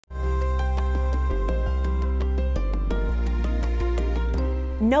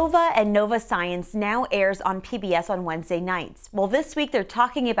Nova and Nova Science now airs on PBS on Wednesday nights. Well, this week they're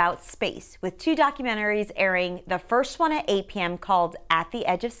talking about space with two documentaries airing, the first one at 8 p.m. called At the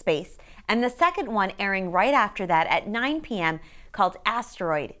Edge of Space, and the second one airing right after that at 9 p.m. called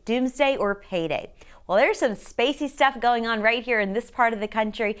Asteroid, Doomsday or Payday. Well, there's some spacey stuff going on right here in this part of the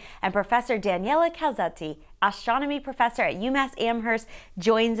country, and Professor Daniela Calzetti, astronomy professor at UMass Amherst,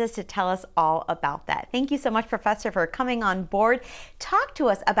 joins us to tell us all about that. Thank you so much, Professor, for coming on board. Talk to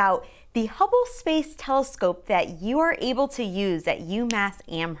us about the Hubble Space Telescope that you are able to use at UMass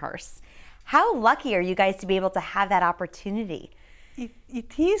Amherst. How lucky are you guys to be able to have that opportunity?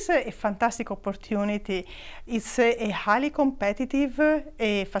 It is a fantastic opportunity. It's a highly competitive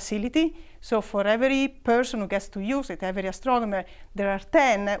facility. So for every person who gets to use it, every astronomer, there are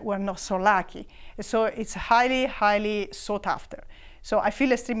 10 who are not so lucky. So it's highly, highly sought after. So I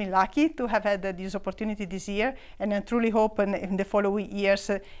feel extremely lucky to have had this opportunity this year, and I truly hope in the following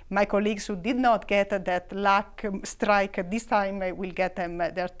years, my colleagues who did not get that luck strike this time will get them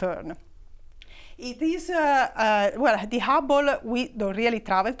their turn. It is, well, the Hubble, we don't really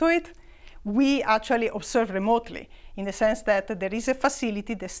travel to it. We actually observe remotely, in the sense that there is a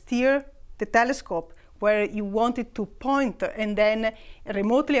facility that steers the telescope where you want it to point, and then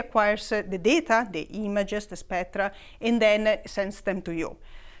remotely acquires the data, the images, the spectra, and then sends them to you.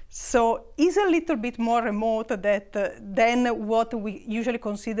 So it's a little bit more remote than what we usually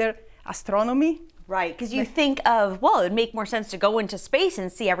consider astronomy. Right, because you think of, well, it would make more sense to go into space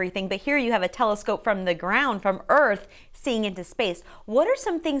and see everything, but here you have a telescope from the ground, from Earth, seeing into space. What are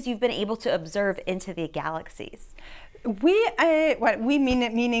some things you've been able to observe into the galaxies?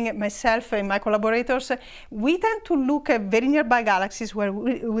 Meaning myself and my collaborators, we tend to look at very nearby galaxies where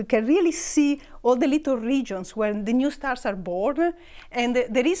we can really see all the little regions where the new stars are born. And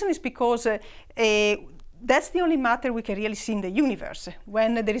the reason is because that's the only matter we can really see in the universe.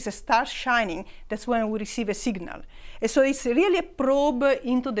 When there is a star shining, that's when we receive a signal. And so it's really a probe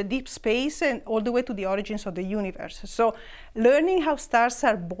into the deep space and all the way to the origins of the universe. So learning how stars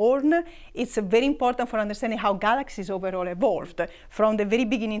are born, it's very important for understanding how galaxies overall evolved from the very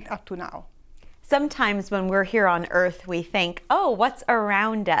beginning up to now. Sometimes when we're here on Earth, we think, oh, what's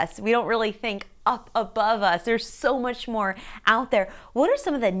around us? We don't really think up above us. There's so much more out there. What are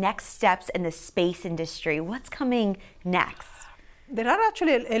some of the next steps in the space industry? What's coming next? There are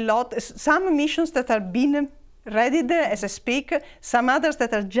actually a lot, some missions that are being readied as I speak, some others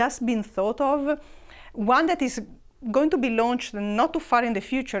that are just being thought of. One that is going to be launched not too far in the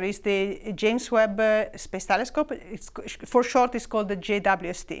future is the James Webb Space Telescope. For short, it's called the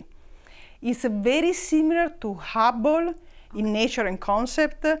JWST. It's very similar to Hubble in nature and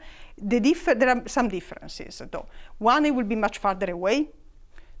concept. There are some differences, though. One, it will be much farther away.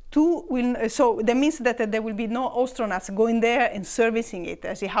 Two, so that means that there will be no astronauts going there and servicing it,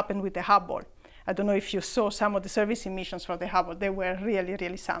 as it happened with the Hubble. I don't know if you saw some of the servicing missions for the Hubble. They were really,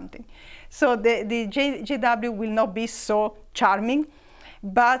 really something. So the JW will not be so charming,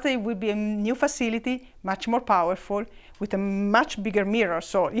 but it will be a new facility, much more powerful, with a much bigger mirror.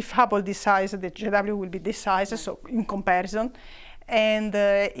 So if Hubble this size, the JW will be this size, so in comparison. And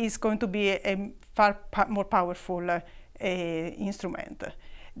it's going to be a far more powerful instrument.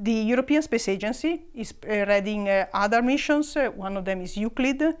 The European Space Agency is readying other missions. One of them is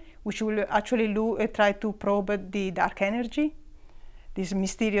Euclid, which will actually try to probe the dark energy, this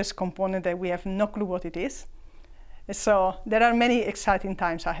mysterious component that we have no clue what it is. So there are many exciting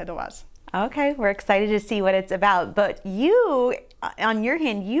times ahead of us. Okay, we're excited to see what it's about. But you, on your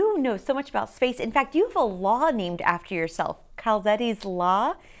hand, you know so much about space. In fact, you have a law named after yourself, Calzetti's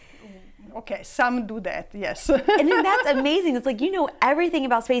Law. Okay, some do that, yes. And then that's amazing. It's like you know everything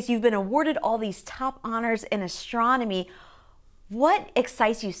about space. You've been awarded all these top honors in astronomy. What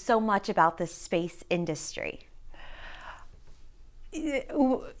excites you so much about the space industry?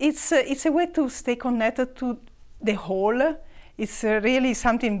 It's a way to stay connected to the whole. It's really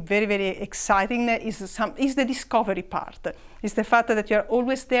something very, very exciting. Is the discovery part. It's the fact that you're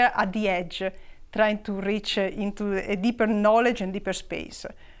always there at the edge, trying to reach into a deeper knowledge and deeper space.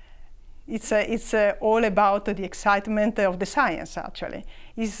 It's all about the excitement of the science, actually.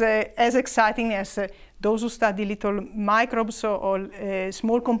 It's as exciting as those who study little microbes or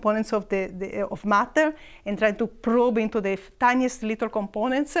small components of matter and try to probe into the tiniest little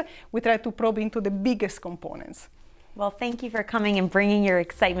components. We try to probe into the biggest components. Well, thank you for coming and bringing your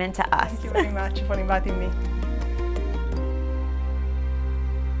excitement to us. Thank you very much for inviting me.